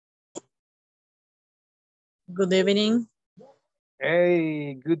Good evening.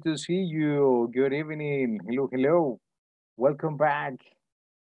 Hey, good to see you. Good evening. Hello, hello. Welcome back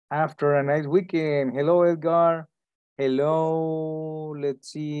after a nice weekend. Hello, Edgar. Hello,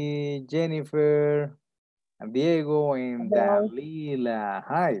 let's see, Jennifer, and Diego, and Hello. Dalila.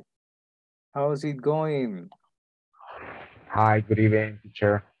 Hi, how's it going? Hi, good evening,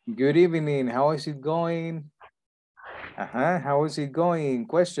 teacher. Good evening. How is it going? How is it going?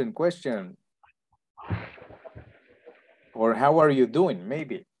 Question. Or how are you doing?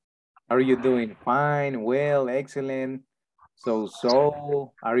 Maybe. Are you doing fine, well, excellent?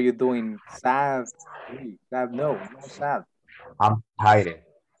 So, are you doing sad? Sad, no sad. I'm tired.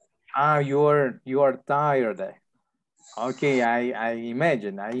 You are tired. Okay, I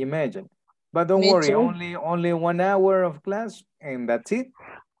imagine. But don't Me worry, too. only 1 hour of class and that's it.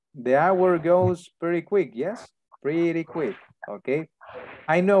 The hour goes pretty quick, yes? Pretty quick, okay?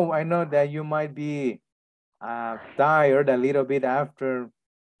 I know that you might be tired a little bit after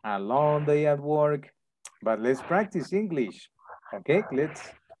a long day at work, but let's practice English. Okay,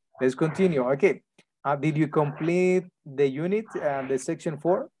 let's continue. Okay, did you complete the unit, the section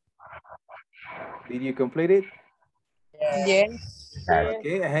 4? Did you complete it? Yes.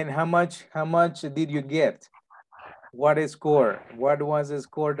 Okay, and how much did you get? What is score? What was the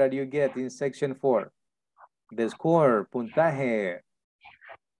score that you get in section 4? The score, puntaje,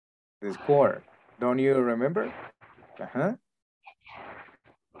 the score. Don't you remember? Uh-huh.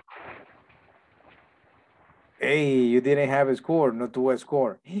 Hey, you didn't have a score, not to a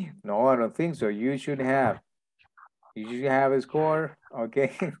score. No, I don't think so. You should have. You should have a score,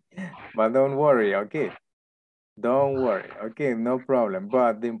 okay? But don't worry, okay? Don't worry, okay? No problem.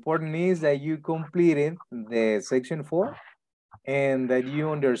 But the important is that you completed the section 4 and that you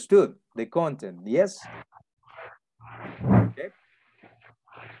understood the content, yes? Okay.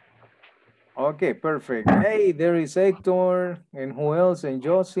 Okay, perfect. Hey, there is Hector, and who else? And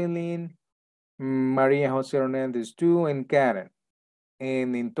Jocelyn, Maria Jose Hernandez too, and Karen.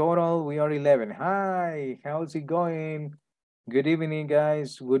 And in total, we are 11. Hi, how's it going? Good evening,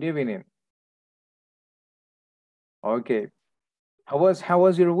 guys. Good evening. Okay. How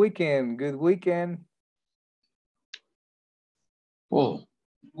was your weekend? Good weekend? Full.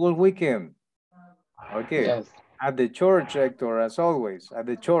 Good weekend. Okay. Yes. At the church, Hector, as always, at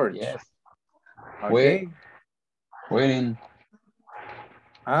the church. Yes. Okay. Waiting.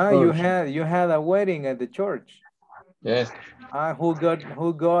 You Church. had a wedding at the church. Yes. Travel.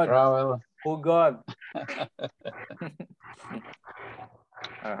 Who got?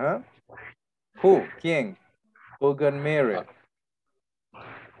 Uh-huh. Who? ¿Quién? Who got married?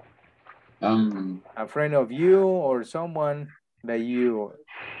 A friend of you or someone that you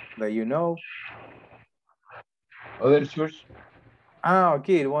know? Other church.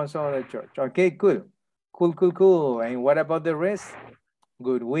 Okay, it was on the church. Okay, cool. Cool. And what about the rest?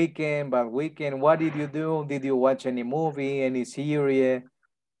 Good weekend, bad weekend. What did you do? Did you watch any movie, any series?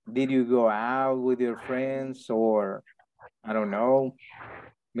 Did you go out with your friends or I don't know,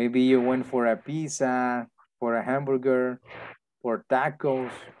 maybe you went for a pizza, for a hamburger, for tacos?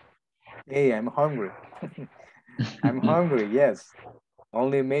 Hey, I'm hungry. I'm hungry, yes.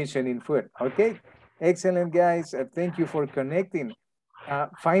 Only mentioning food. Okay, excellent, guys. Thank you for connecting.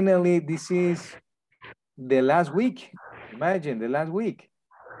 Finally, this is the last week. Imagine the last week.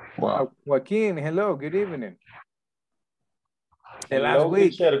 Wow. Joaquin, hello, good evening. The last Hello,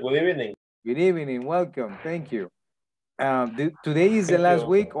 week. teacher. Good evening. Good evening, welcome, thank you. Today is the Thank last you.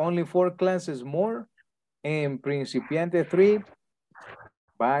 week, only 4 classes more. And Principiante 3,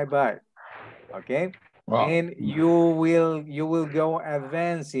 bye-bye, okay? Wow. And you will go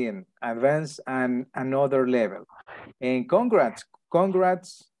advance on another level. And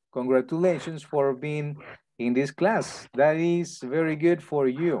congratulations for being in this class. That is very good for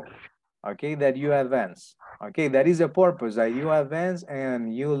you, okay, that you advance. Okay, that is the purpose, that you advance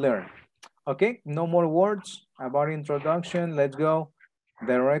and you learn. Okay, no more words about introduction. Let's go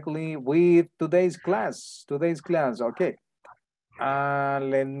directly with today's class. Okay.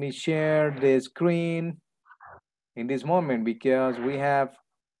 Let me share the screen in this moment because we have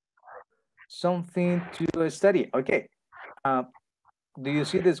something to study. Okay. Do you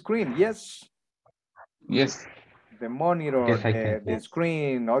see the screen? Yes. Yes. The monitor, Yes, I can. the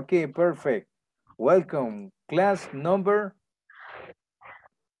screen. Okay, perfect. Welcome. Class number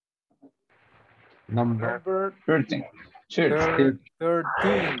Number 13. Church.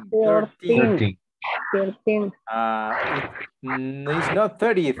 13. 13. 13. 13. It's not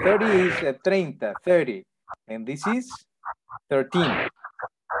 30. 30 is 30. 30. And this is 13.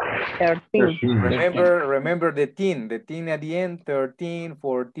 13. 13. Remember the teen at the end, 13,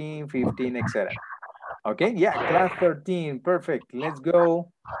 14, 15, etc. Okay, yeah, class 13, perfect. Let's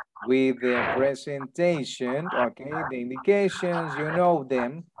go with the presentation. Okay, the indications, you know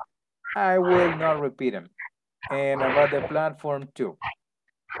them. I will not repeat them. And about the platform too.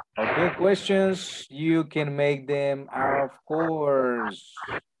 Okay, questions, you can make them, of course,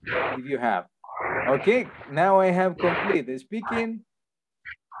 if you have. Okay, now I have complete the speaking.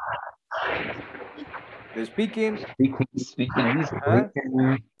 The speaking, Speaking,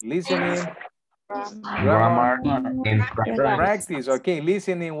 listening, grammar, grammar, and practice. Okay,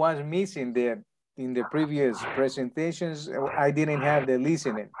 listening was missing there in the previous presentations. I didn't have the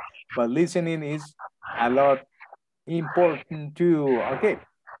listening, but listening is a lot important too. Okay,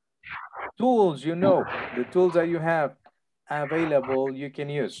 tools, you know, the tools that you have available, you can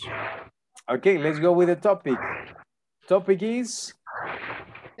use. Okay, let's go with the topic. Topic is?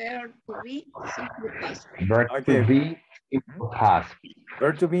 Verb to be, simple past. verb Okay. to be, simple past.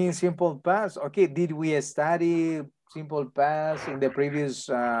 Verb to be in simple past. Okay, did we study simple past in the previous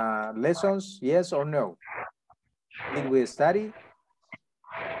lessons? Yes or no? Did we study?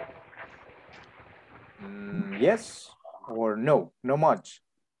 Yes or no? No much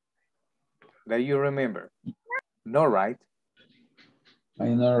that you remember? No, right? I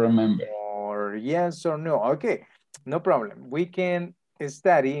don't remember. Or yes or no? Okay, no problem. We can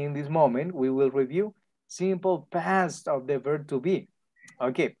study in this moment. We will review simple past of the verb to be.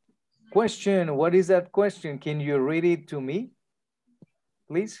 Okay, question. What is that question? Can you read it to me,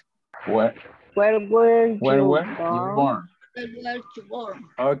 please? Where Where were you were you born? born? Where were you born?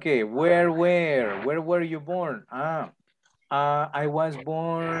 Okay, where were you born? I was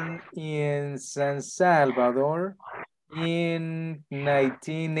born in San Salvador in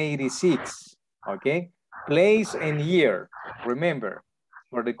 1986. Okay, place and year. Remember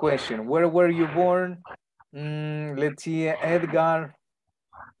for the question, where were you born? Let's see, Edgar,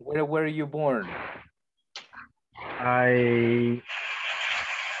 where were you born? I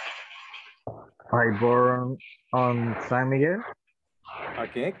born on San Miguel,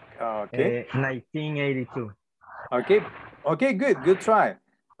 Okay, okay, 1982. okay, okay, good try.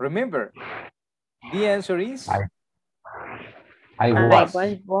 Remember, the answer is? I I was.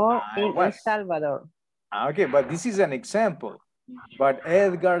 was born I in El was. Salvador. Okay, but this is an example. But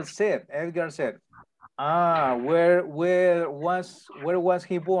Edgar said, where was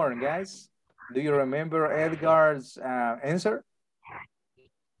he born, guys? Do you remember Edgar's answer?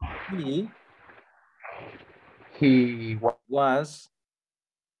 He was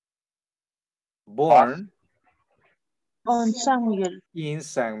born On San Miguel. in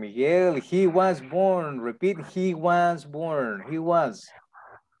San Miguel. He was born. Repeat, he was born. He was.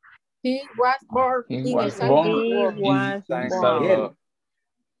 He was born He in El was born Salvador. He was San born. Miguel.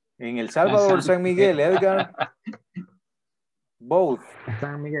 En El Salvador, San Miguel, Edgar. Both.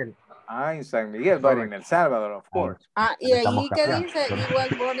 San Miguel. In San Miguel, but in El Salvador, of course. Y ahí que Yeah. dice, he was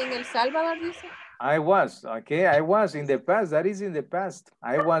born in El Salvador, dice. I was, okay, I was in the past. That is in the past.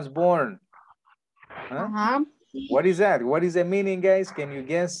 I was born. Huh? Ajá. What is that? What is the meaning, guys? Can you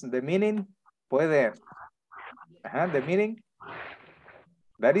guess the meaning? Puede. The meaning?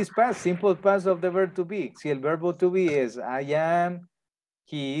 That is past, simple past of the verb to be. Si el verbo to be is I am,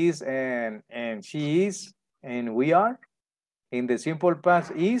 he is, and she is, and we are. In the simple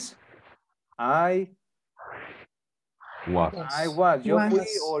past is I Was. I was. Yo fui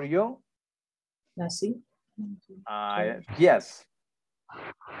or yo? Yes.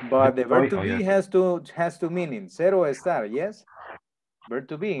 But the verb to be has two meanings. Ser o estar, yes? Verb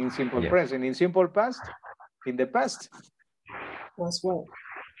to be in simple present. In simple past? In the past? Was what?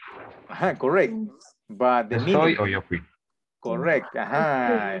 Correct. But the meaning. Estoy o yo fui. Correct.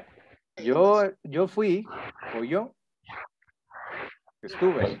 Yo fui o yo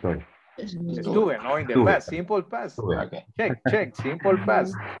estuve. Estuve, no, in the past. Simple past. Okay. Check. Simple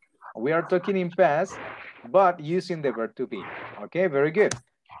past. We are talking in past, but using the verb to be. Okay, very good.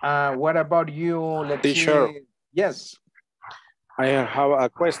 What about you? Let's Teacher. see. Yes. I have a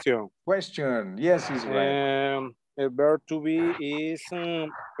question. Question. Yes, is right. A verb to be is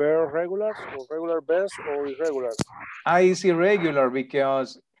verb regular or regular base or irregular? Is irregular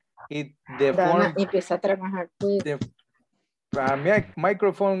because the form. Empieza a trabajar.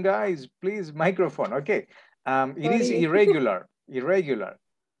 Microphone, guys, please, microphone. Okay. It is irregular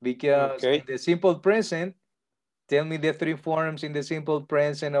because in the simple present, tell me the three forms in the simple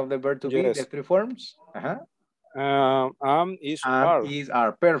present of the verb to be, the three forms. Is are. Is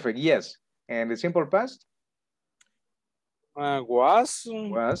are, perfect, yes. And the simple past? Was.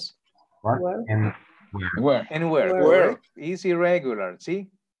 What? And Where? And where? Where? Is irregular, see?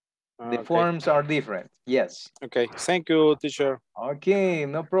 The Okay. forms are different. Yes. Okay. Thank you, teacher. Okay,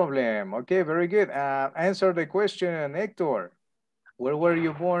 no problem. Okay, very good. Answer the question, Hector. Where were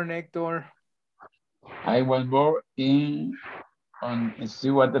you born, Hector? I was born on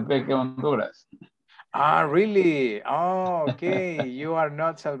Iguatepec, Honduras. Ah, really? Oh, okay. You are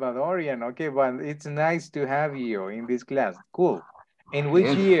not Salvadorian. Okay, but it's nice to have you in this class. Cool. In which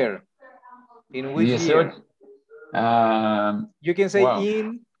Yes. year? In which 18. year? You can say Wow.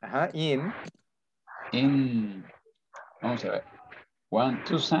 in. Vamos a ver.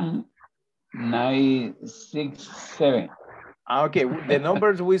 1967. Okay, the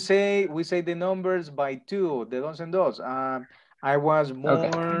numbers we say the numbers by two, the dos and dos. I was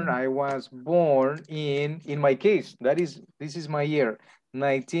born in my case, this is my year,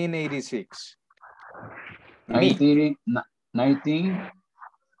 1986. Me.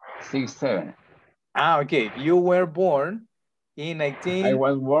 1967. Okay, you were born in 19. I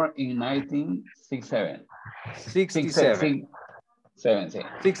was born in 1967. 67.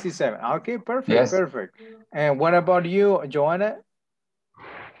 67. Okay, perfect, yes. Perfect. And what about you, Joanna?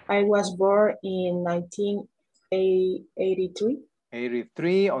 I was born in 1983.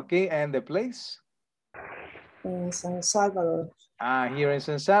 83, okay, and the place? In San Salvador. Here in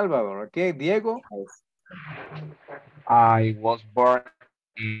San Salvador, okay. Diego? I was born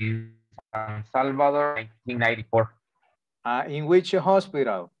in San Salvador, 1994. In which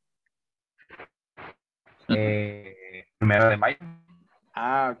hospital? Primero de Mayo.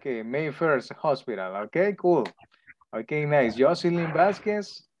 Okay, May 1st Hospital, okay, cool. Okay, nice. Jocelyn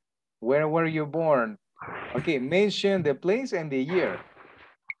Vasquez, where were you born? Okay, mention the place and the year.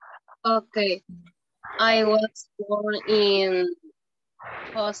 Okay, I was born in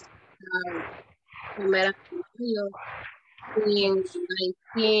Hospital Primera in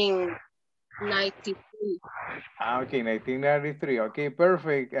 1993. Okay, 1993. Okay,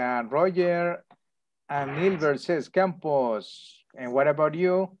 perfect. Roger and Nilbert says Campos. And what about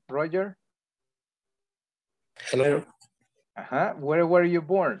you, Roger? Hello. Where were you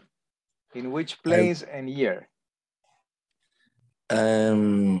born? In which place and year?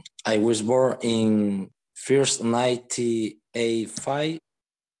 I was born in first 1985.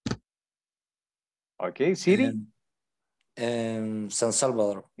 Okay, city? San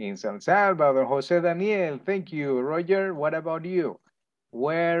Salvador. In San Salvador. Jose Daniel, thank you. Roger, what about you?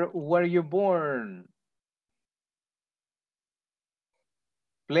 Where were you born?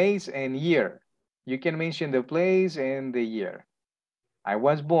 Place and year. You can mention the place and the year. I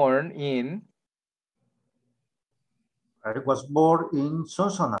was born in... I was born in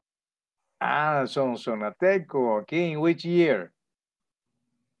Sonsona. Sonsonateco. Okay, in which year?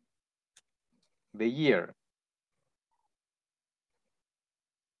 The year.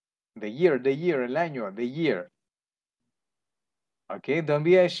 El año, the year. Okay, don't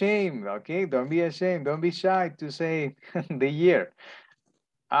be ashamed. Okay, don't be ashamed. Don't be shy to say the year.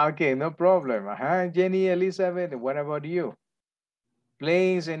 Okay, no problem. Jenny Elizabeth, what about you?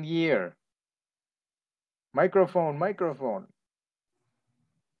 Place and year. Microphone.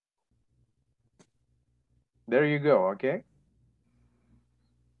 There you go, okay?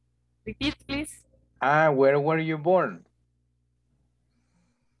 Repeat, please. Where were you born?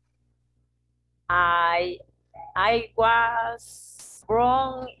 I was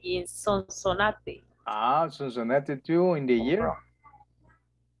born in Sonsonate. Sonsonate too, in the year?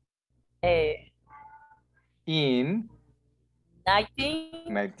 In?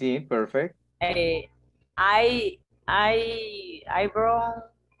 19, perfect. I born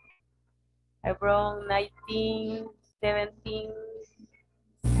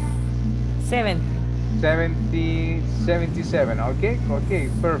 77, okay,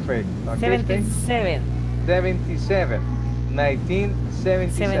 perfect. Okay, 77.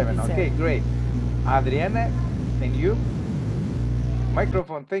 1977, okay, great. Adriana, and you?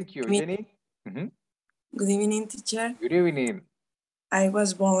 Microphone, thank you. Jenny? Good evening, teacher. Good evening. I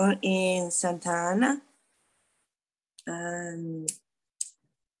was born in Santa Ana. And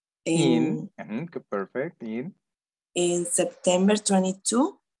perfect. In September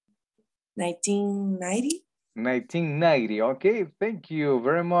 22, 1990. 1990. Okay, thank you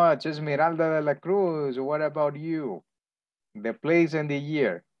very much, Esmeralda de la Cruz. What about you? The place and the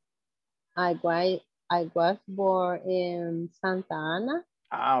year. I was born in Santa Ana.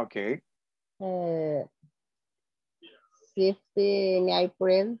 Okay. 15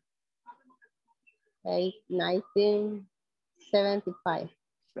 April 1975.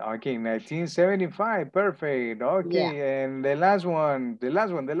 Okay, 1975, perfect. Okay, yeah. And the last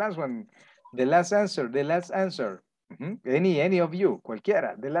answer. Any of you,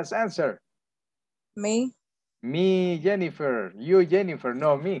 cualquiera, the last answer. Me. Me, Jennifer. You, Jennifer,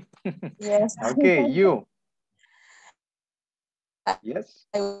 no me. Yes. Okay, you. Yes.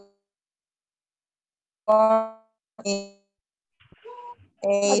 I was born in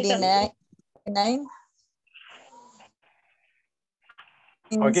 89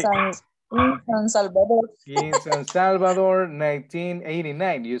 in Okay. San Salvador. In San Salvador,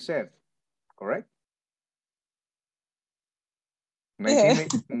 1989, you said, correct?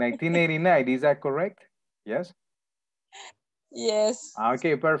 1989, is that correct? Yes? Yes.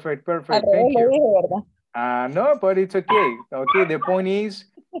 Okay, perfect, perfect. Thank you. No, but it's okay. Okay, the point is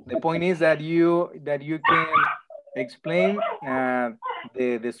that you can explain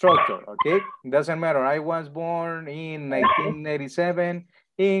the structure, okay? Doesn't matter. I was born in 1987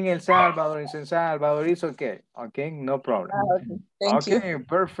 in El Salvador, in San Salvador. It's okay. Okay, no problem. Okay. Thank you. Okay,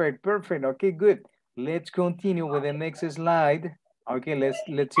 perfect, perfect. Okay, good. Let's continue with the next slide. Okay, let's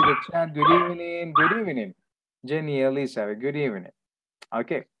see the chat. Good evening. Good evening. Jenny Elizabeth, good evening.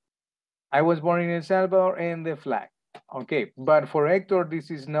 Okay. I was born in El Salvador and the flag. Okay, but for Hector,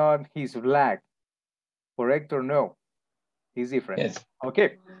 this is not his flag. For Hector, no. It's different. Yes.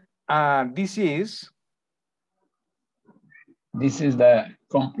 Okay. This is the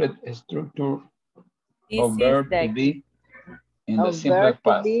complete structure of verb to be in the simple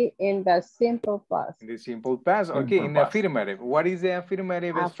past. In the simple past. In the simple past. Okay, in the affirmative. What is the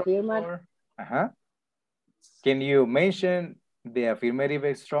affirmative structure? Can you mention the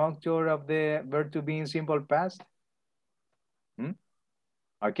affirmative structure of the verb to be in simple past?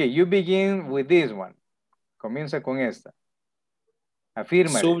 Okay, you begin with this one. Comienza con esta.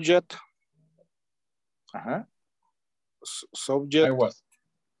 Affirmative. Subject. Subject.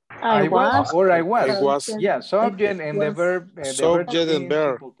 I was or I was. I was. Yeah, subject and the verb. Subject and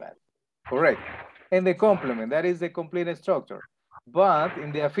verb. Correct. And the complement, that is the complete structure. But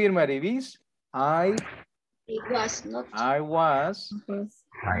in the affirmative is I was not. I was.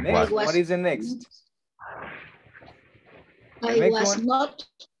 Next, what is the next? I was one? not.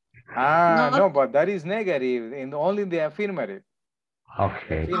 No, but that is negative and only the affirmative.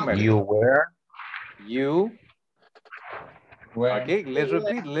 Okay. Affirmative. You were. You. Okay, let's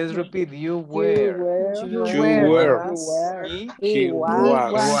repeat. Let's repeat. You were. You were. He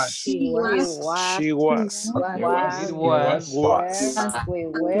was. She was. It was. We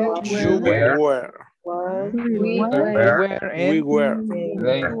were. You were. We were. We were.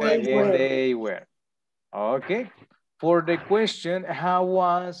 And they were. Okay. For the question, how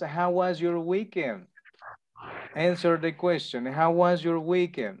was your weekend? Answer the question. How was your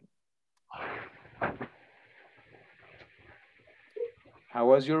weekend? How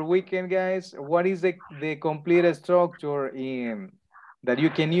was your weekend, guys? What is the complete structure that you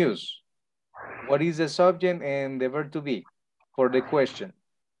can use? What is the subject and the verb to be for the question?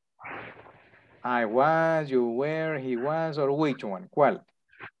 I was, you were, he was, or which one? ¿Cuál?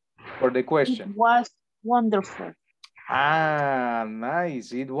 For the question. It was wonderful.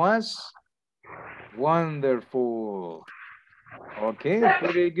 Nice. It was wonderful. Okay,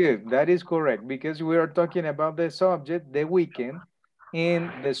 pretty good. That is correct because we are talking about the subject, the weekend,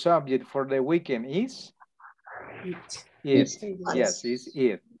 and the subject for the weekend is? It. Yes, it's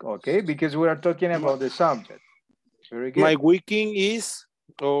it. Okay, because we are talking about the subject. Very good. My weekend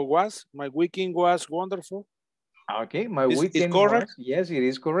my weekend was wonderful. Okay, my weekend was, yes, it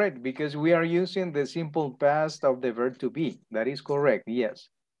is correct because we are using the simple past of the verb to be. That is correct, yes.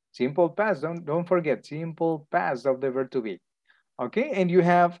 Simple past, don't forget, simple past of the verb to be. Okay, and you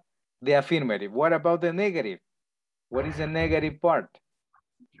have the affirmative. What about the negative? What is the negative part?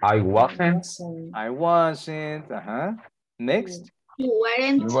 I wasn't. I wasn't. Next. You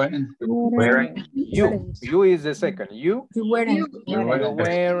weren't. You is the second. You weren't. You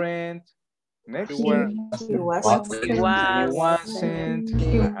weren't. Next. You wasn't. He wasn't. He wasn't.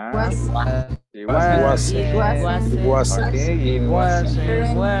 Okay,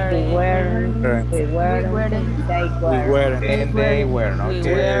 it wasn't. We weren't. And they weren't.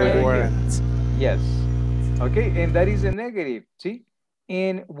 Okay. We weren't. Yes. Okay, and that is a negative. See?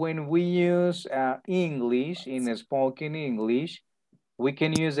 And when we use English, in spoken English, we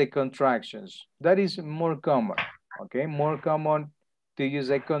can use the contractions. That is more common. Okay, more common to use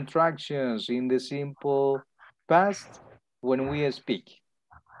the contractions in the simple past when we speak.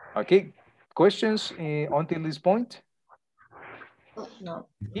 Okay, questions until this point? No.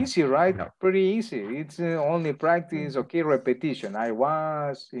 Easy, right? No. Pretty easy. It's only practice, okay, repetition. I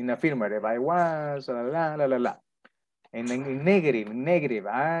was, in affirmative, I was, la, la, la, la, la. And then in negative,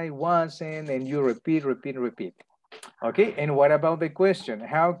 I wasn't, and you repeat. Okay, and what about the question?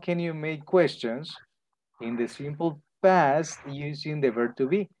 How can you make questions in the simple past using the verb to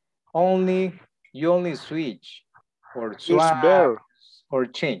be? Only you only switch or It's swap verb. or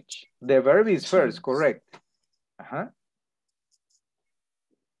change. The verb is first, correct?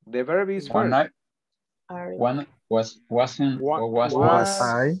 The verb is first. One wasn't or was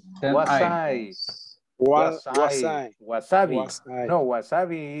I. Wasabi. No,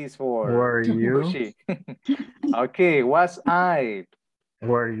 wasabi is for Were you? sushi. Okay, was I?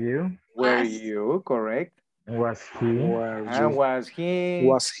 Were you? Were you, correct? Was he? Was he?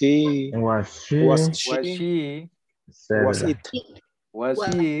 Was he? Was she? Was Was she? Was it? Was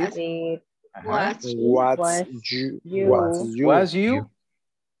he? Was you? Was you?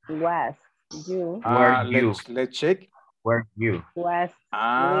 Was you? Let's check. Were you? Was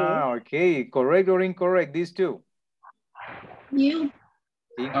okay. Correct or incorrect? These two. You.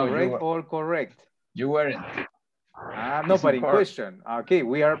 Incorrect or correct? You weren't. No, but in question. Okay,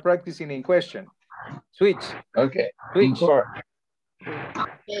 we are practicing in question. Switch. Okay. Switch. Incorrect.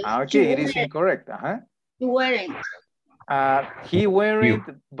 Okay, it is incorrect. You weren't. He weren't,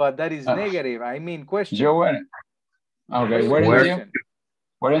 but that is negative. I mean question. You weren't. Okay, weren't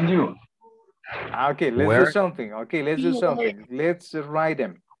you? Okay, let's do something. Okay, let's do something. Let's write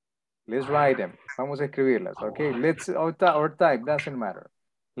them. Let's write them. Vamos a escribirlas. Okay, let's or type, doesn't matter.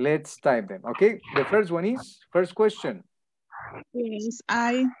 Let's type them. Okay, the first one is, first question. Yes,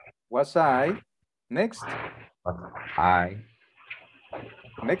 I. Was I? Next. I.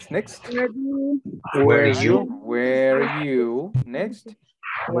 Next. Were you? Were you? Next.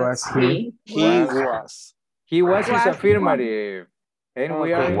 Was he? He was is affirmative. And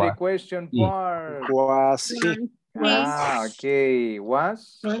we are in the question part. Was he? Okay.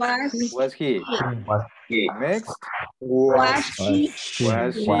 Was he? Was he? Next. Was she?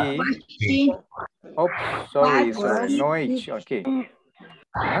 Was she? Oops, sorry, no H. Okay.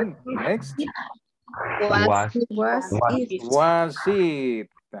 And next. Was it?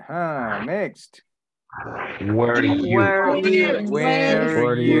 Next. Were you?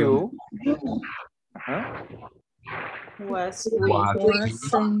 Were you?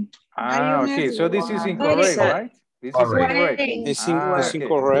 Wasn't. Okay, so this is incorrect, right? This is incorrect. It's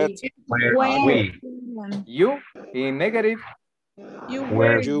incorrect. Okay. You in negative? You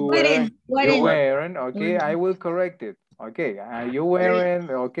weren't. Okay, I will correct it. Okay, you weren't.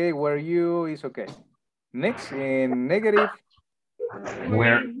 Okay, were you is okay. Next in negative.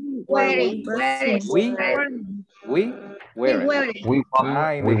 Where? We weren't.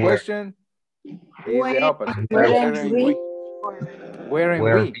 In the question is the opposite. Weren't we?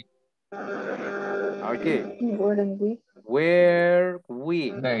 Okay. Were we? Were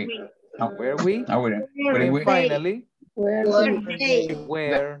we? And finally, were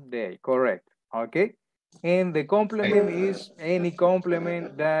they? Correct. Okay. And the complement is any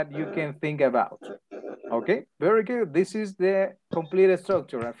complement that you can think about. Okay. Very good. This is the complete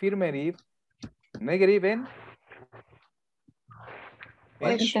structure. Affirmative, negative, and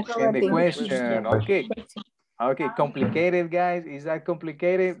the question. Okay. Okay. Complicated, guys. Is that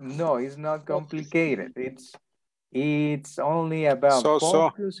complicated? No, it's not complicated. It's only about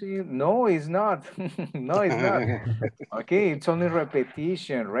conclusive. No, it's not. No, it's not. Okay, it's only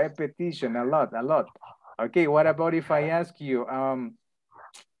repetition, a lot. Okay, what about if I ask you,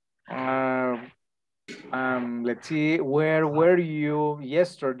 let's see, where were you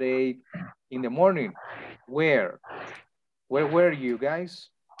yesterday in the morning? Where were you guys?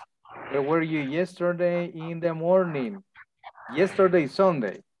 Where were you yesterday in the morning? Yesterday,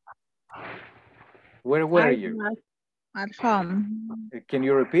 Sunday. Where were you? At home. Can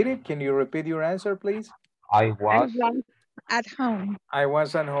you repeat it? Can you repeat your answer, please? I was at home. I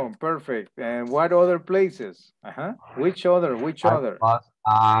was at home. Perfect. And what other places? Which other? I was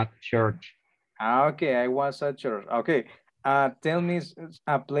at church. Okay, I was at church. Okay. Tell me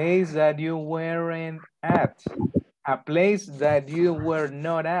a place that you weren't at. A place that you were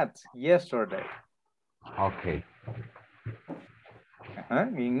not at yesterday. Okay.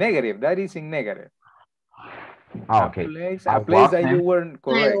 In negative. That is in negative. Okay. A place that you weren't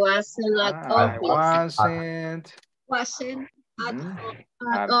correct. I wasn't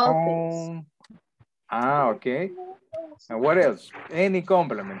at home. Okay. And what else? Any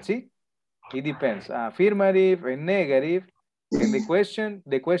complement, see? It depends. Affirmative and negative. And the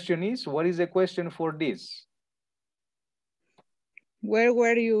question is, what is the question for this? Where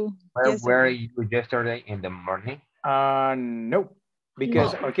were you? Where were you yesterday in the morning? No.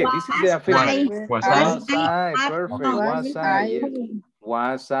 Because, okay, this is the affirmative. Was I? Perfect.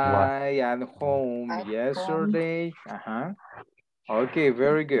 Was I at home yesterday? Okay,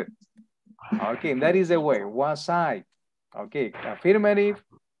 very good. Okay, that is the way. Was I? Okay, affirmative,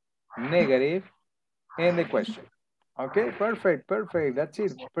 negative, and the question. Okay, perfect. That's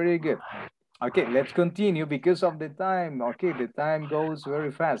it. Pretty good. Okay, let's continue because of the time. Okay, the time goes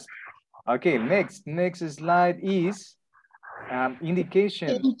very fast. Okay, next slide is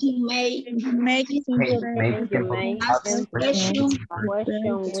indication. Make And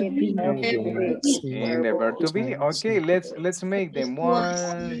the verb to be. Okay, let's make them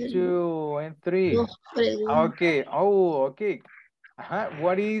 1, 2, and 3. Okay. Oh, okay.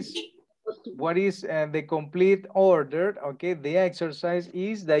 What is the complete order? Okay, the exercise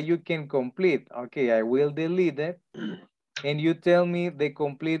is that you can complete. Okay, I will delete it, and you tell me the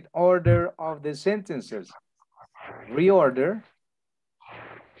complete order of the sentences. Reorder.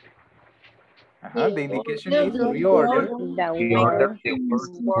 The indication is reorder. Reorder the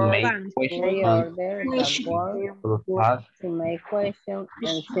word to make question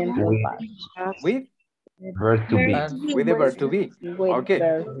and simple past. With verb to be. with the verb to be. With Okay.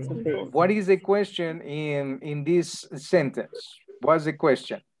 verb to be. What is the question in this sentence? What's the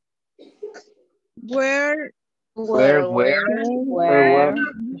question? Where you? Okay,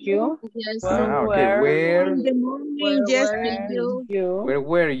 where? in the morning yesterday? Where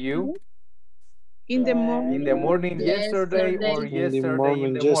were you? In the morning. In the morning yesterday or yesterday in the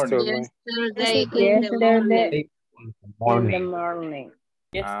morning? Yesterday Morning. in the morning.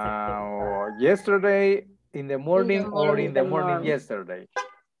 Yesterday in the morning or in the morning yesterday?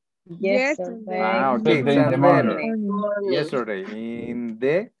 Yesterday. Okay, Yesterday in sounds the better. morning. Yesterday in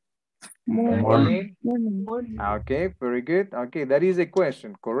the morning. Okay, very good. Okay, that is a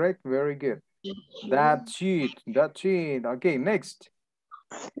question, correct? Very good. That's it. Okay, next.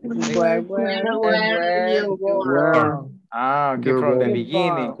 Where Okay, from the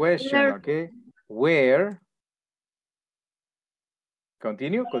beginning question, okay. Where?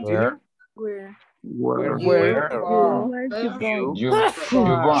 Continue. Where? Where You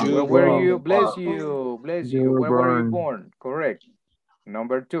were you? Bless you. Where were you born? Correct.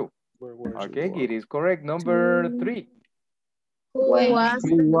 Number 2. Okay, it is correct. Number 3. Who was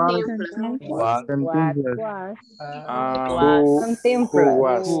Who was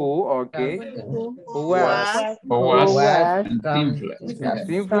Okay. Who was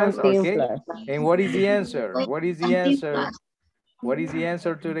Cantinflas, okay. And what is the answer? What is the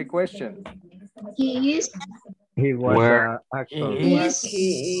answer to the question? He was Where? actor. He is.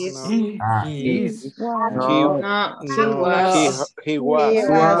 He was. Simple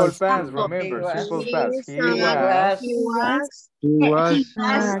past, remember, simple past. He was. He was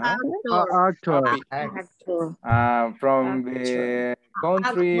Actor. From the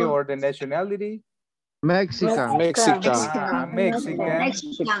country or the nationality? Mexican. Mexican. A Mexican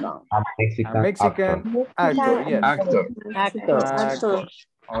A Mexican actor, yes. Actor.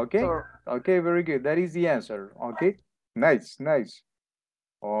 Okay, very good. That is the answer. Okay, nice.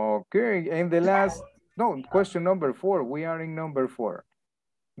 Okay, and the last, no, question number 4. We are in number 4.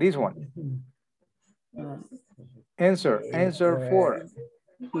 This one. Answer 4.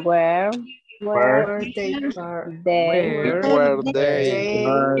 Where they park.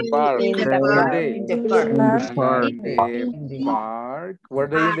 in the park. Were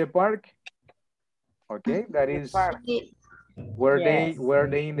they in the park? Okay, that is were they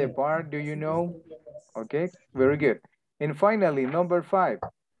in the park? Do you know? Okay, very good. And finally, number 5.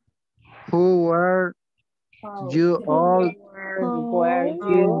 Who were you all? Who were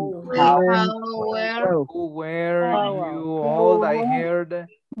you all? I heard.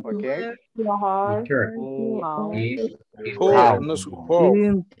 Okay. Who? In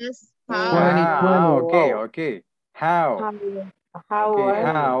 2020. Okay. How?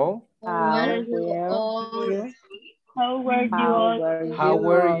 How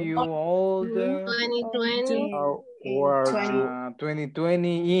were you old?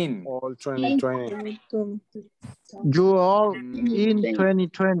 2020 in. All 2020. You all in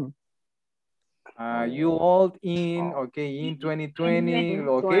 2020. You old in, okay, in 2020,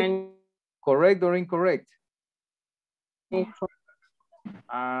 okay. Correct or incorrect? It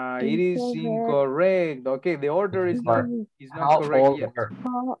is incorrect. Okay, the order is not correct yet.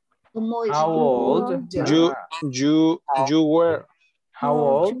 How old? You were. How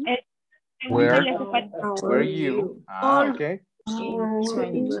old? Where? Were you? Okay.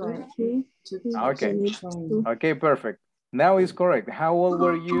 Okay, perfect. Now is correct. How old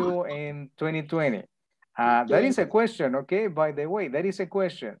were you in 2020? That is a question, okay? By the way, that is a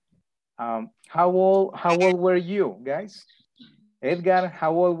question. How old were you, guys? Edgar,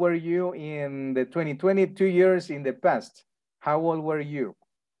 how old were you in the 2020, 2 years in the past? How old were you,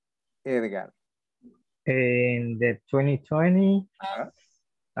 Edgar? In the 2020,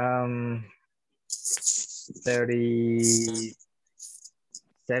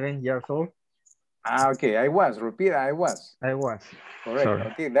 37 years old. Okay, I was. Repeat, I was. I was. Correct. Sorry.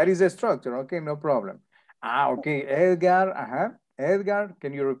 Okay, that is the structure. Okay, no problem. Okay. Edgar. Edgar,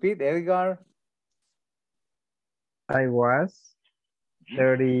 can you repeat? Edgar. I was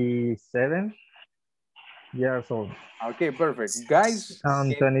 37 years old. Okay, perfect. Guys.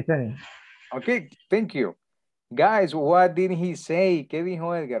 2020. Okay, thank you. Guys, what did he say? ¿Qué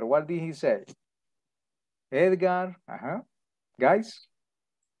dijo Edgar? What did he say? Edgar. Guys.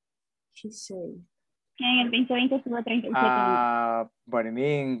 He said. En el 2020 tuvo 37 años. But in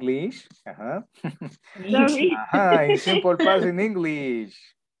English. Sorry. In simple past in English.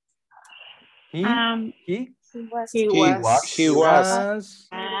 He was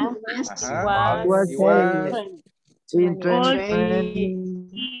in 2020.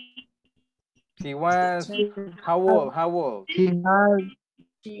 He was how old? He had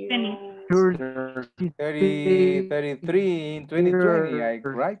 33 in 2020,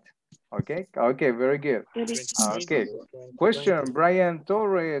 right? Okay, very good. Okay, question, Brian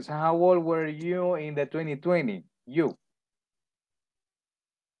Torres, how old were you in the 2020? You,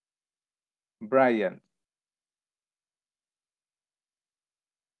 Brian.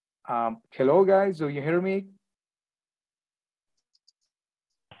 Hello guys, do you hear me?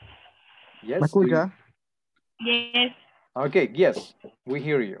 Yes. ¿Me escucha? Yes. Okay, yes, we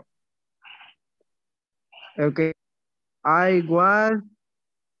hear you. Okay. I was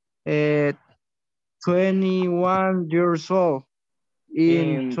 21 years old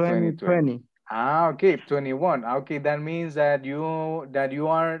in 2020. Okay, 21. Okay, that means that you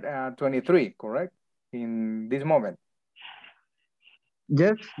are 23, correct? In this moment.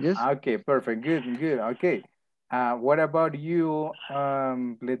 Yes. Okay, perfect. Good. Okay. What about you?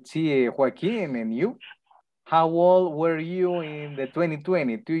 Let's see, Joaquin, and you? How old were you in the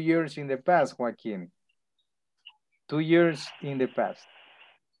 2020? 2 years in the past, Joaquin. 2 years in the past.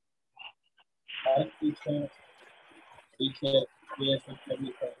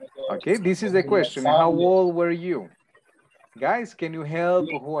 Okay, this is the question. How old were you? Guys, can you help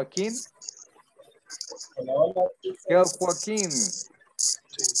Joaquin? Help Joaquin.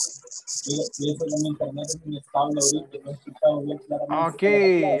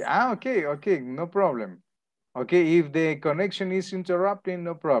 Okay, no problem. Okay, if the connection is interrupting,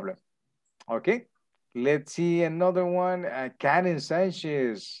 no problem. Okay, let's see another one. Karen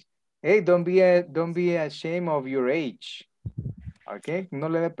Sanchez. Hey, don't be ashamed of your age. Okay, no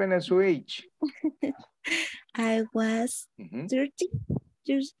le dé pena su age. I was 30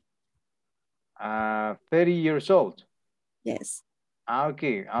 years. 30 years old. Yes.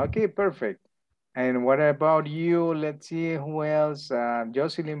 Okay, perfect. And what about you? Let's see who else.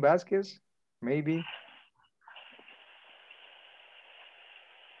 Jocelyn Vasquez, maybe.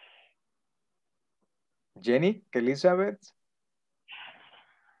 Jenny, Elizabeth.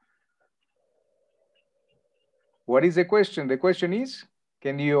 What is the question? The question is,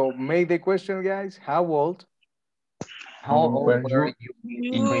 can you make the question, guys? How old? How old were you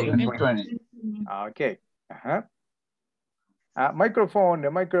in 2020? Okay. Microphone. The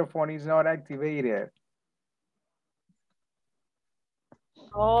microphone is not activated.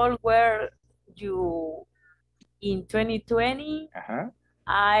 How old were you in 2020?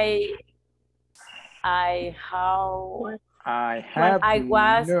 I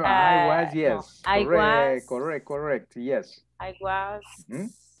was, yes. Correct. Yes. I was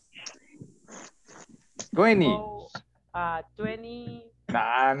 20. 20.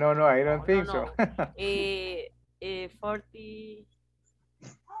 No, I don't think so. 43.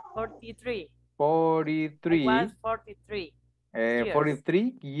 43. I was 43.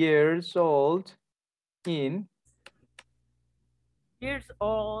 43 years old in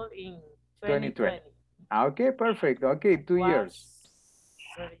 2020. Okay, perfect. Okay, 2 years.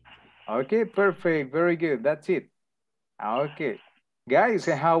 Okay, perfect. Very good. That's it. Okay. Guys,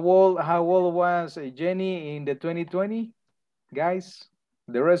 how old was Jenny in the 2020? Guys,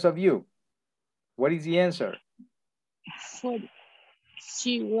 the rest of you. What is the answer? 40.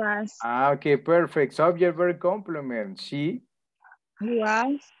 She was. Okay, perfect. Subject, verb, complement. She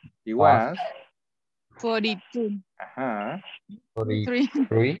was 42.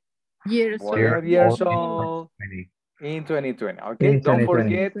 43 years old in 2020. Okay,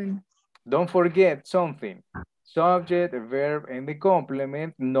 don't forget something. Subject, verb, and the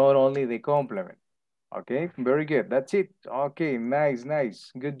complement, not only the complement. Okay, very good. That's it. Okay, nice.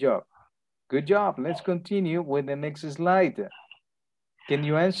 Good job. Let's continue with the next slide. Can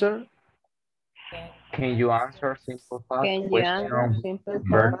you answer? Can you answer simple past? Can you answer simple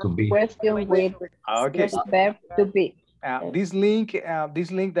Verb to be. question with verb to be? This link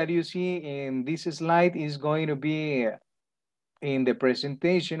that you see in this slide is going to be in the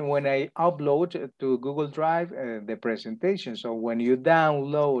presentation when I upload to Google Drive the presentation. So when you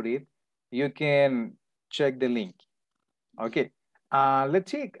download it, you can check the link. Okay,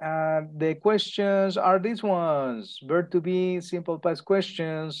 let's see. The questions are these ones. Verb to be, simple past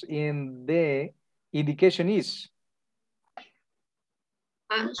questions in the indication is.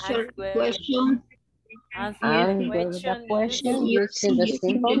 Answer question. Answer the question using the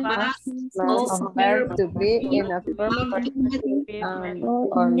simple past of verb to be in affirmative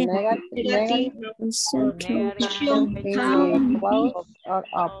or negative question can be closed or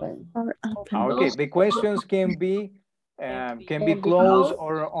open. Okay, the questions can be closed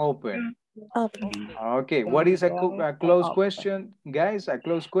or open. Okay, what is a closed question, guys? A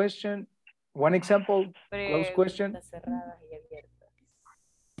closed question. One example, closed question.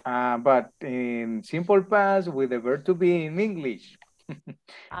 But in simple past with the verb to be in English.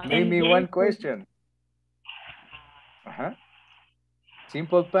 Name me one question.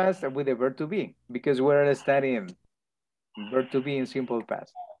 Simple past with the verb to be, because we're studying verb to be in simple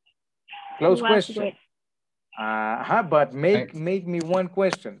past. Close question. But make me one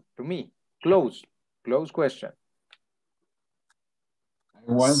question to me. Close question.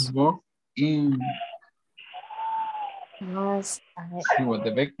 I was born in. See what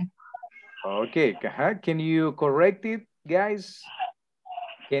the BECAS. Okay, can you correct it, guys?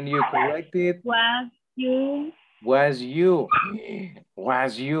 Can you correct it? Was you. Was you.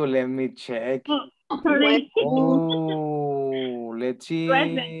 Was you, let me check. Sorry. Oh, let's see.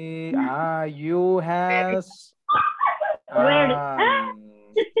 You has.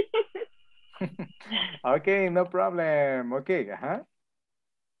 Okay, no problem. Okay,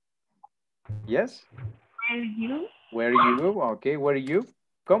 Yes? Were you? Were you? Okay, were you?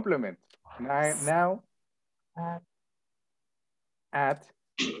 Complement. Now. At.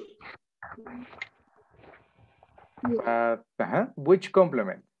 Which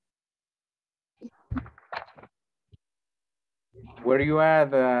complement? Were you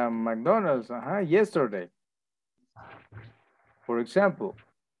at McDonald's? Yesterday. For example.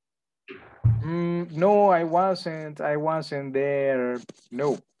 No, I wasn't there.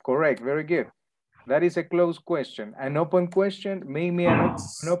 No, correct, very good. That is a closed question. An open question, make me an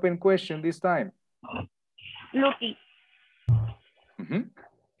open question this time. Looking.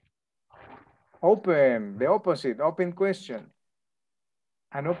 Open, the opposite, open question.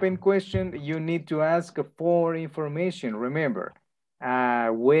 An open question, you need to ask for information, remember.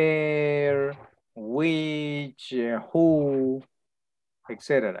 Where, which, who,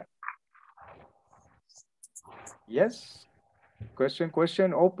 etc. Yes?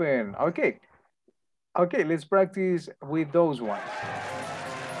 Question, open. Okay. Okay, let's practice with those ones.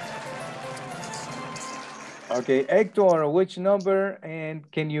 Okay, Hector, which number?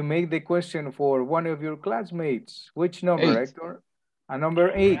 And can you make the question for one of your classmates? Which number, 8. Hector?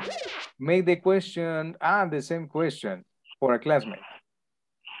 Number 8. Make the question, the same question for a classmate.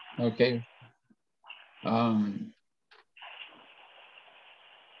 Okay.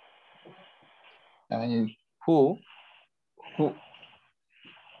 Who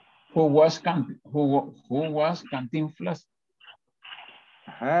was Cantinflas?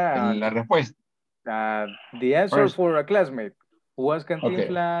 La respuesta. The answer first. For a classmate. Who was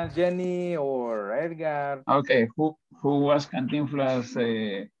Cantinflas, okay. Jenny or Edgar? Okay, who was Cantinflas,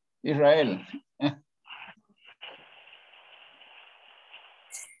 Israel?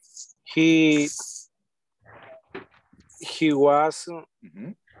 He was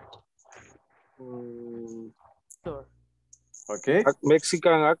okay. A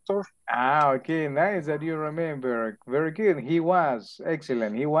Mexican actor. Okay, nice that you remember. Very good. He was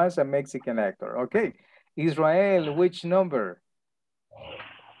excellent. He was a Mexican actor. Okay, Israel, which number?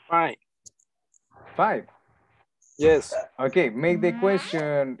 5. 5. Yes. Okay, make the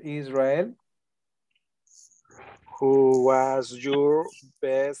question, Israel. Who was your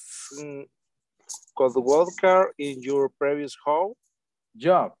best co-worker in your previous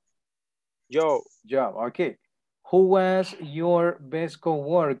job? Job. Okay. Who was your best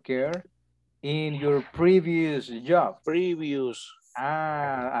co-worker in your previous job?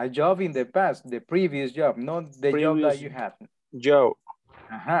 A job in the past, the previous job, not the job that you had. Job.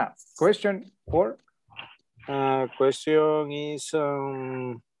 Question 4. Question is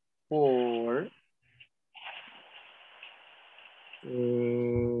for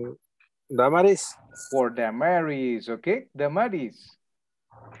Damaris. For Damaris, okay? Damaris.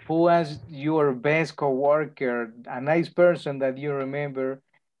 Who was your best co-worker, a nice person that you remember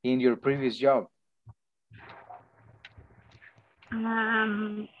in your previous job?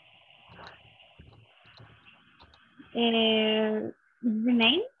 The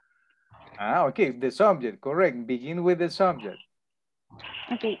name? Okay, the subject, correct. Begin with the subject.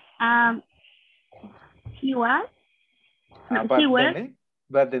 Okay. He was. No, but, he the was. name,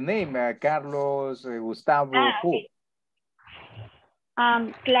 but the name, Carlos, Gustavo, who? Okay.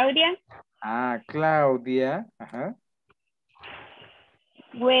 Claudia. Claudia. Uh-huh.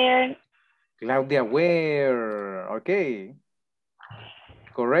 Where. Claudia, where? Okay.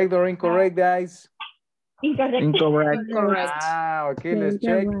 Correct or incorrect, guys? Incorrect. Incorrect. Okay, let's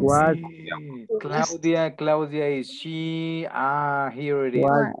check. What? Claudia is she. Here it is.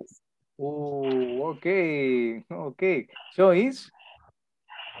 What? Oh, okay. Okay. So it's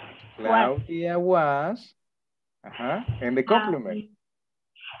Claudia was. And the complement.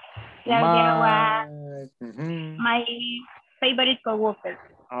 Claudia was Mhm. my favorite coworker.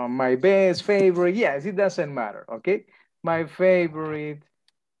 My best favorite. Yes, it doesn't matter. Okay. My favorite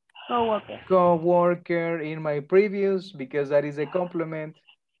co-worker in my previous, because that is a compliment.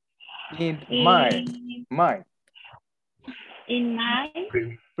 In my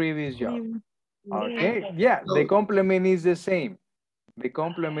previous job. Okay, yeah, the complement is the same. The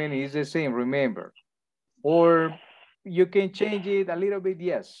complement is the same, remember. Or you can change it a little bit,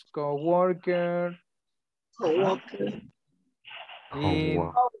 yes. Co-worker.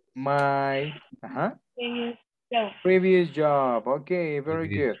 In my previous job. Okay, very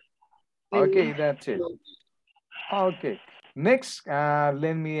good. Okay, that's it. Okay, next,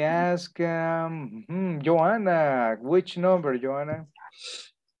 let me ask Joanna. Which number, Joanna?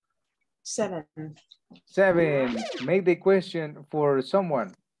 7. 7. Make the question for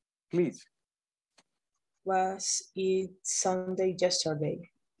someone, please. Was it Sunday yesterday?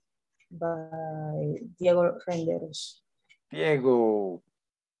 By Diego Renderos. Diego.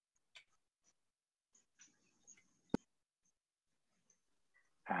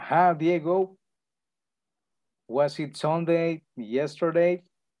 Diego. Was it Sunday yesterday?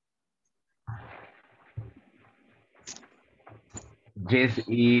 Yes,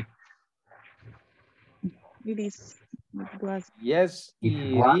 it is. It was. Yes,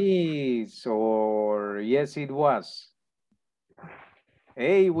 it is. Or yes, it was.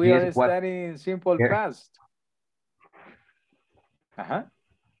 Hey, we are studying simple past.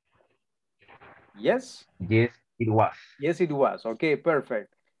 Yes? Yes, it was. Yes, it was. Okay,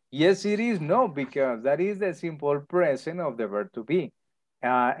 perfect. Yes, it is. No, because that is the simple present of the verb to be.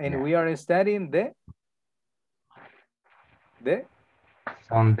 And we are studying the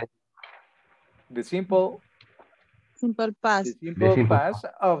Sunday. The simple past. The simple past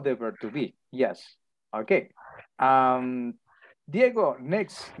of the verb to be. Yes. Okay. Diego,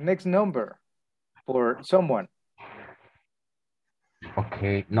 next number for someone.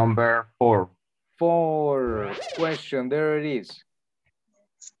 Okay, number 4. 4. Question, there it is.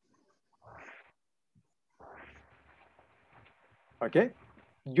 Okay.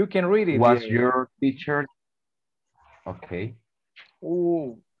 You can read it. Was your teacher? Okay.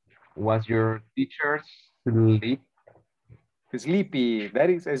 Ooh. Was your teacher sleepy? Sleepy.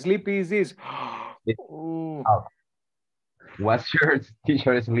 That is, sleepy is this. Was your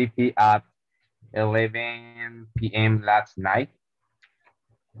teacher sleepy at 11 p.m. last night?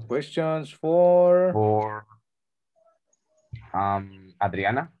 Questions for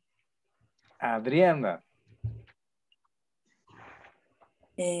Adriana. Adriana.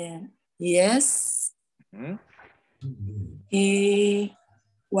 Yes. He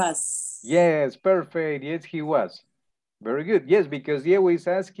was. Yes, perfect. Yes, he was. Very good. Yes, because Diego is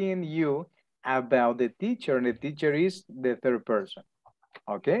asking you about the teacher, and the teacher is the third person.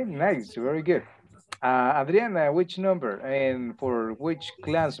 Okay, nice. Very good. Adriana, which number and for which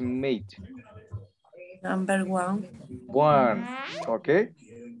classmate? Number 1. 1. Okay.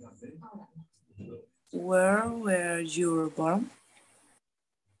 Where were you born?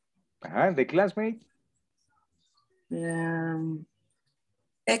 The classmate?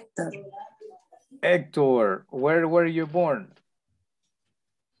 Hector. Hector, where were you born?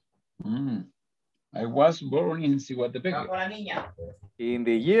 I was born in Cihuatepec. In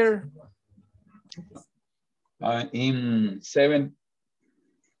the year? In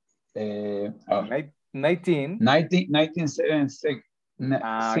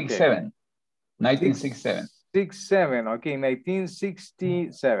 1967. 1967. 67. Okay,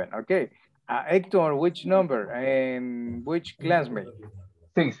 1967. Okay. Hector, which number and which classmate?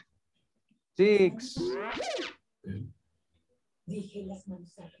 6. 6.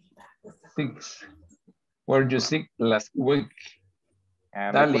 6. Were you sick last week?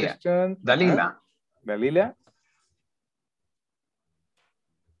 And Dalia. Dalila. Dalila?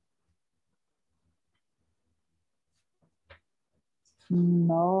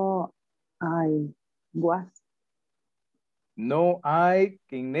 No, I was. No, I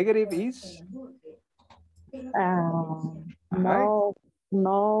in negative is? No,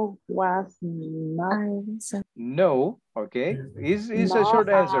 No, was not. No, okay. Is a No, short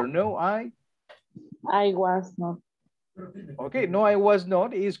answer. No, I was not. Okay, no, I was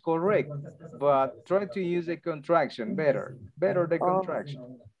not is correct, but try to use a contraction better. Better the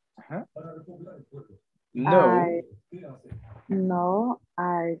contraction. Uh-huh. No. No,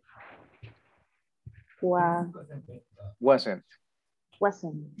 I Wasn't.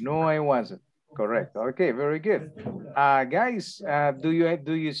 wasn't. No, I wasn't. Correct. Okay, very good. Guys, do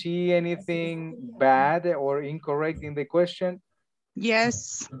you see anything bad or incorrect in the question?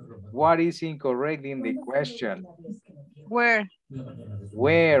 Yes. What is incorrect in the question? Where?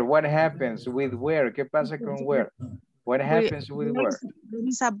 Where? What happens with where? ¿Qué pasa con where? What happens with where?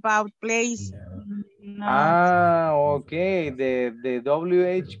 It's about place. No. Ah, okay. The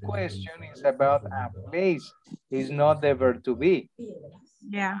WH question is about a place. It's not the verb to be.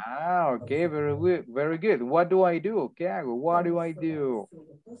 Yeah. Ah, okay. Very good. Very good. What do I do? ¿Qué hago? What do I do?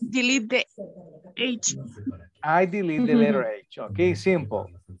 Delete the H. I delete the letter H. Okay, simple.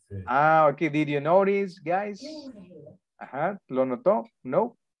 Ah, okay. Did you notice, guys? ¿Lo notó?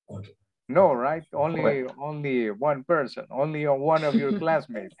 No? No, right? Only one person, only one of your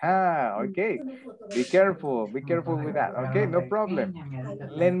classmates. Okay. Be careful with that. Okay, no problem.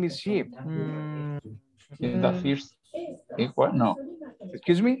 Let me see. Is the first equal? No.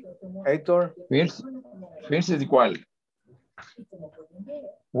 Excuse me, Hector. First is equal.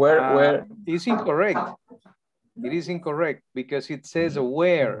 Where? It's incorrect. It is incorrect because it says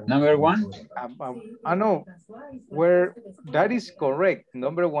where. Number one? No, where, that is correct.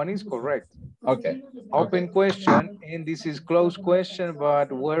 Number one is correct. Okay. Open question, and this is closed question,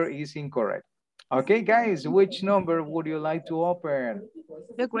 but where is incorrect. Okay, guys, which number would you like to open?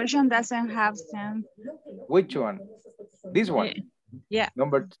 The question doesn't have sense. Which one? This one? Yeah.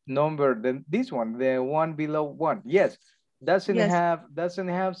 This one, the one below one. Yes, doesn't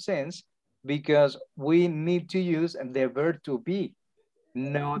have sense because we need to use the verb to be,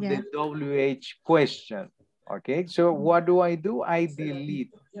 not the WH question. Okay, so what do? I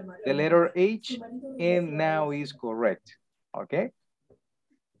delete the letter H and now is correct. Okay,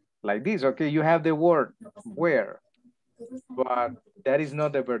 like this. Okay, you have the word where, but that is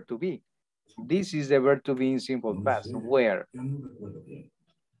not the verb to be. This is the verb to be in simple past, where.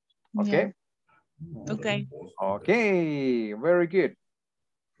 Okay. Okay. Okay, very good.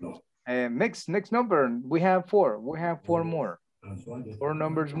 And next number, we have four. We have four more. Four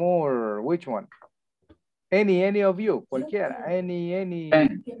numbers more. Which one? Any of you, cualquiera. Any.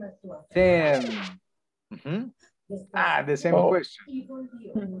 10. The same question.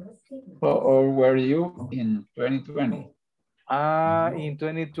 Or were you in 2020? In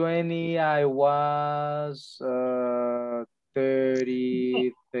 2020, I was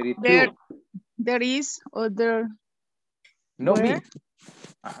 32. There is other. No, me.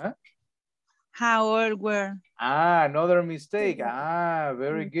 How or where? Another mistake.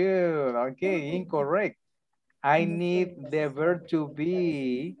 Very good. Okay, incorrect. I need the verb to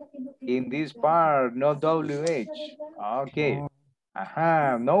be in this part, not WH. Okay.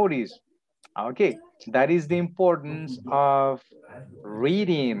 Notice. Okay, that is the importance of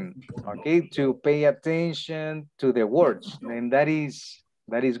reading. Okay, to pay attention to the words, and that is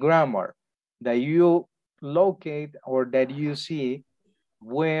grammar. That you locate or that you see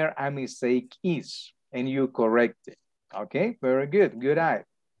where a mistake is and you correct it. Okay, very good. Good eye.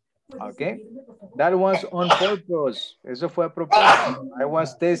 Okay, that was on purpose. Eso fue a propósito. I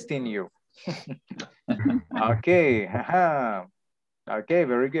was testing you. Okay, okay,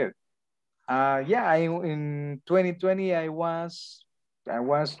 very good. Yeah, in 2020, I was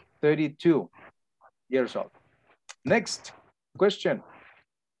 32 years old. Next question.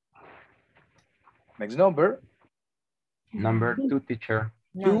 Next number. Number 2, teacher.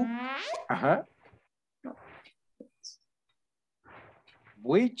 2.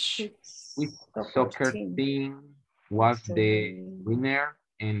 Which soccer team was the winner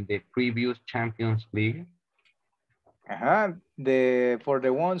in the previous Champions League? For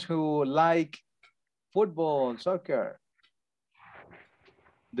the ones who like football, soccer.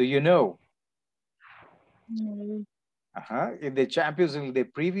 Do you know? In the Champions League, the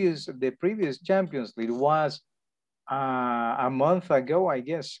previous Champions League was a month ago, I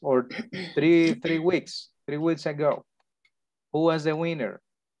guess, or 3 weeks ago. Who was the winner?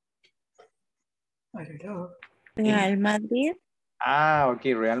 I don't know. Real Madrid.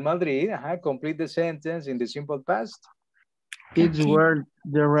 Okay, Real Madrid. Complete the sentence in the simple past. It's where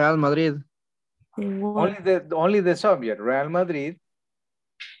the Real Madrid. Only the subject, Real Madrid.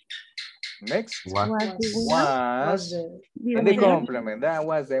 Next. Was and the complement. That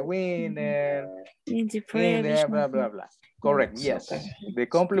was the winner. In the blah, blah, blah. Correct, yes. Okay. The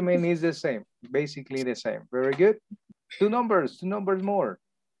complement is the same, basically the same. Very good. Two numbers more.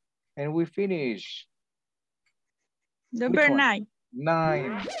 And we finish. Number 9.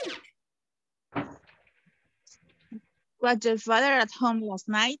 9. Was your father at home last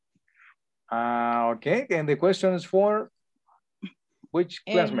night? Okay, and the question is for which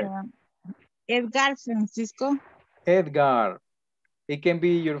classmate? Edgar Francisco. Edgar. It can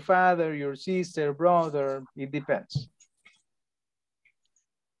be your father, your sister, brother. It depends.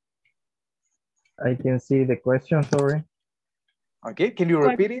 I can see the question, sorry. Okay, can you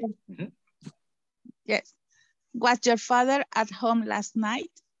repeat it? Yes. Was your father at home last night?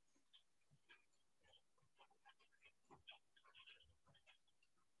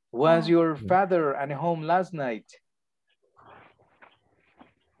 Was your father at home last night?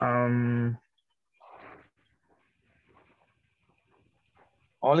 Only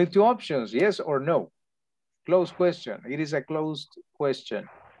two options, yes or no. Closed question. It is a closed question.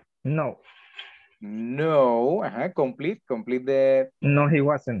 No. No. Complete the... No, he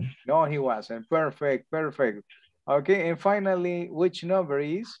wasn't. No, he wasn't. Perfect. Okay, and finally, which number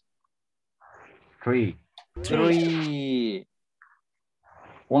is? 3. 3.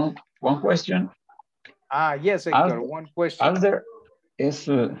 One question. Yes, Hector, one question. Answer is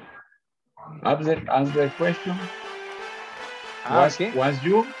answer the question. Okay.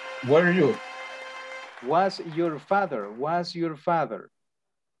 Were you? Was your father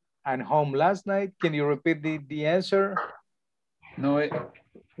at home last night? Can you repeat the answer? No, it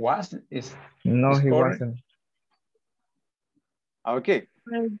was. No, he wasn't. Okay.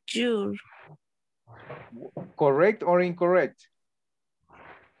 Sure. Correct or incorrect?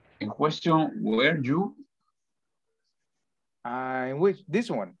 In question, were you? In which? This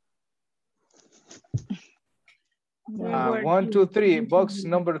one. 1, 2, 3. Box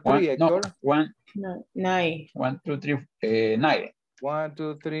number 3, Hector. 9. 1, 2, 3. 9. 1,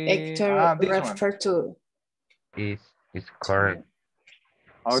 2, 3. Hector This refer one. to. Is correct.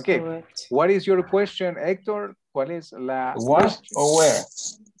 Okay. Correct. What is your question, Hector? ¿Cuál es la Was or where?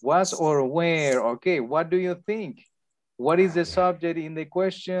 Was or where? Okay. What do you think? What is the subject in the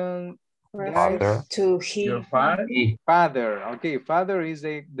question? Father. To he. Your father. Father. Okay. Father is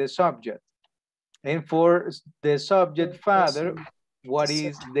the subject. And for the subject father, what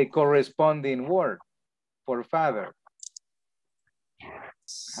is the corresponding word for father?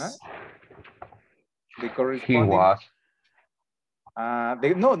 The corresponding. He was.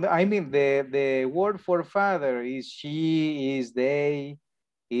 No, I mean the word for father is she, is they,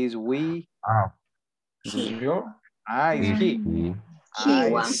 is we. Is you? Is he. He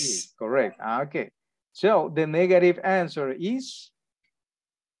was. He. Correct. Okay. So the negative answer is?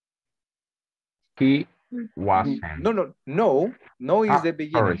 He wasn't. No is the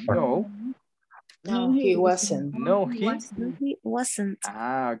beginning. Sorry. No, he wasn't. No, he wasn't.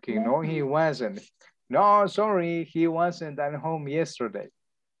 Okay. No, he wasn't. No, sorry, he wasn't at home yesterday.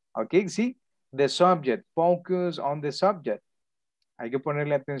 Okay, see, the subject, focus on the subject. Hay que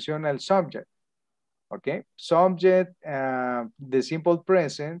ponerle atención al subject. Okay, subject, the simple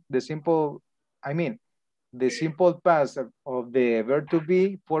present, the simple past of the verb to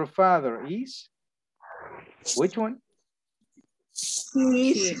be for father is, which one?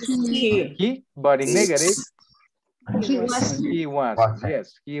 He, but in negative. He wasn't. He wasn't,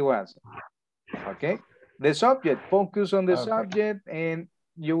 yes, he wasn't. Okay, the subject, focus on the subject, and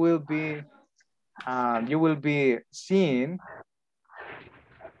you will be seeing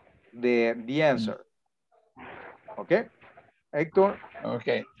the answer. Okay, Hector.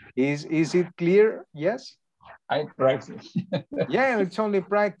 Okay. Is it clear? Yes. I practice. Yeah, it's only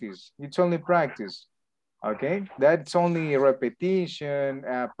practice. It's only practice. Okay, that's only repetition.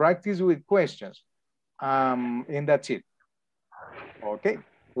 Practice with questions. And that's it. Okay.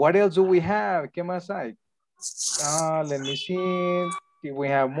 What else do we have? ¿Qué más hay? Let me see if we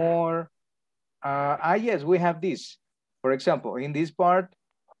have more. Yes, we have this. For example, in this part,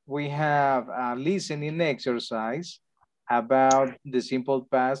 we have a listening exercise about the simple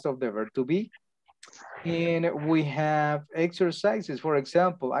past of the verb to be. And we have exercises. For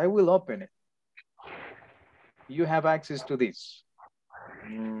example, I will open it. You have access to this.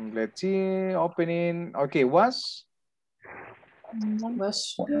 Let's see, opening. Okay, was?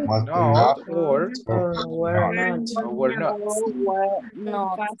 Was No, or were not. Or were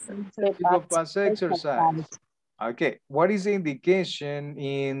not. Simple past exercise. Okay, what is the indication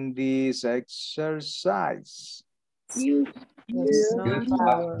in this exercise? Use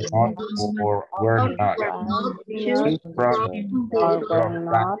not or were not.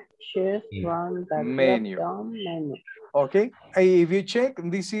 Choose from the menu. Okay, if you check,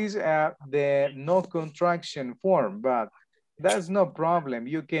 this is the no contraction form, but That's no problem.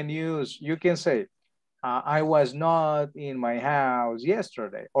 You can say, I was not in my house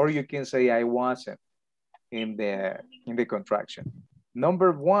yesterday, or you can say I wasn't in the contraction.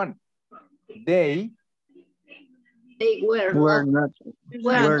 Number 1, they Were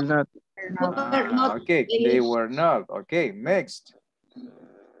not. okay, they were not. Okay, next.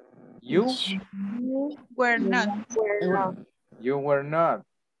 You Were not. you were not.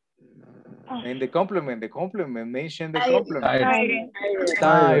 And the complement, mention the complement.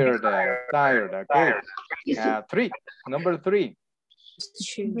 Tired, okay. 3, number 3.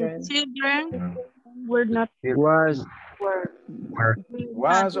 Children. Children were not. Was.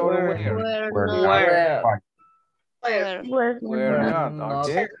 Was or were? Were not,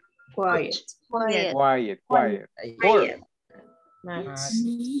 okay. Quiet. Quiet. 4. Max.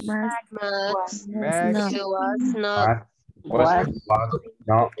 Max. Next. Was not. Was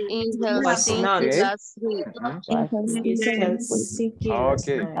not. In Was Helsinki not. last week. Is Helsinki.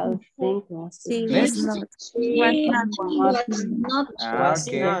 Okay. Next. Was not.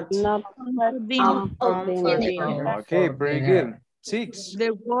 Okay. For dinner. Okay, very good. 6.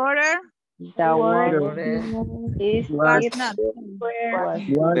 The water Was not.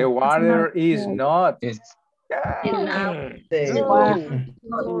 The water is not. Enough. Simple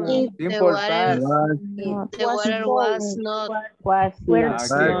past. The water was not. Okay, was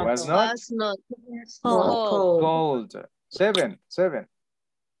not. Was not. Cold. 7.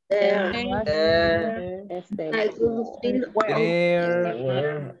 There. There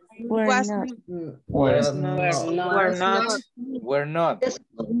Was not. were not. Good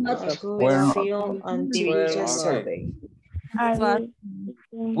film until yesterday.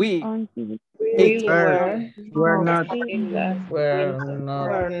 We We were not. Not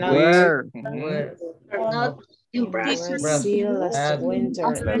in Brazil. Brazil last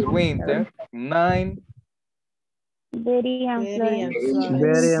winter. 9. Betty and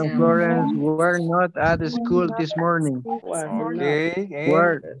Betty and Florence were not at school this morning. Okay, and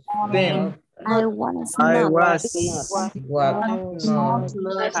Were. 10. I was Not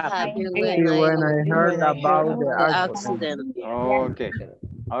happy when I heard about the accident.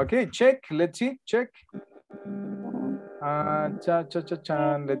 Okay, check. Let's see.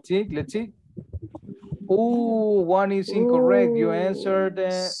 Let's see. Oh, 1 is incorrect. You answered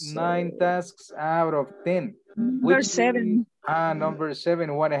 9 tasks out of 10. Number 7. Number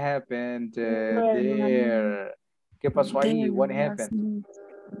 7. What happened there? ¿Qué pasó ahí? What happened?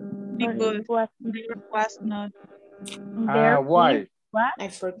 Because there was not. Why? I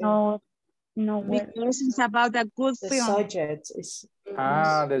forgot. No, Because it's about a good The film. subject is.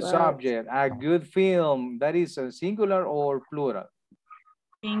 The subject. A good film. That is a singular or plural?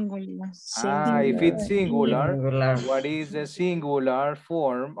 Singular. If it's singular, what is the singular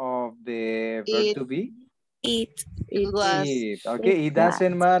form of the verb to be? It was. Okay, it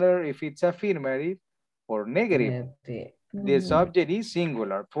doesn't matter if it's affirmative or negative. The subject is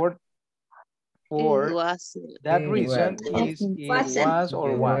singular. For that reason, it was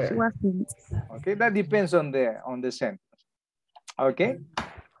or wasn't. Okay, that depends on the sentence. Okay.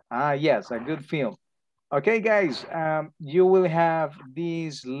 Yes, a good film. Okay, guys, you will have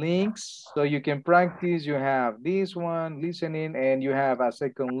these links so you can practice. You have this one, listening, and you have a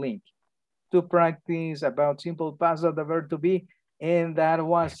second link to practice about simple past of the verb to be. And that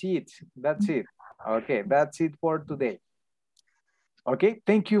was it. That's it. Okay, that's it for today. Okay,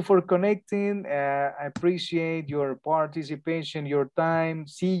 thank you for connecting. I appreciate your participation, your time.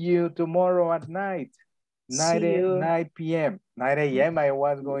 See you tomorrow at night. 9 p.m. 9 a.m. I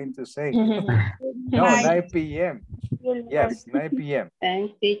was going to say. No, 9 p.m. Yes, 9 p.m.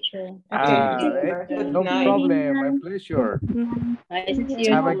 Thanks, teacher. No problem. My pleasure.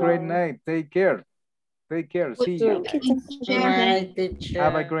 Have a great night. Take care. Take care. See you.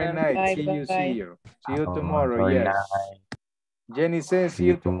 Have a great night. See you. See you tomorrow. Yes. Jenny says, see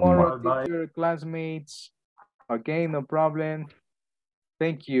you tomorrow, teacher, classmates. Okay, no problem.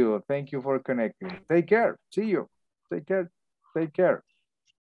 Thank you. Thank you for connecting. Take care. See you. Take care. Take care.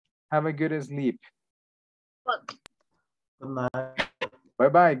 Have a good sleep. Good night.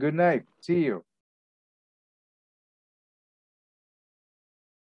 Bye-bye. Good night. See you.